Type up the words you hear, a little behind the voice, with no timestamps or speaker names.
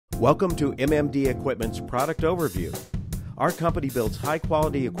Welcome to MMD Equipment's product overview. Our company builds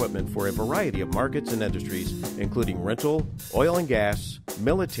high-quality equipment for a variety of markets and industries, including rental, oil and gas,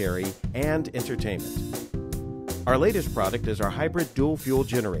 military, and entertainment. Our latest product is our hybrid dual-fuel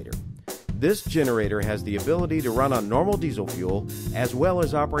generator. This generator has the ability to run on normal diesel fuel as well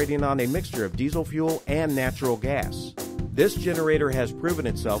as operating on a mixture of diesel fuel and natural gas. This generator has proven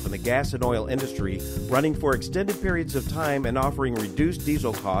itself in the gas and oil industry, running for extended periods of time and offering reduced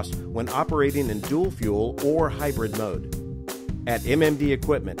diesel costs when operating in dual fuel or hybrid mode. At MMD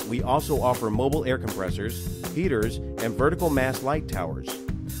Equipment, we also offer mobile air compressors, heaters, and vertical mast light towers.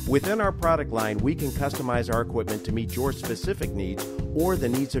 Within our product line, we can customize our equipment to meet your specific needs or the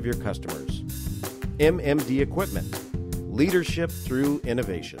needs of your customers. MMD Equipment, leadership through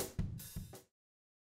innovation.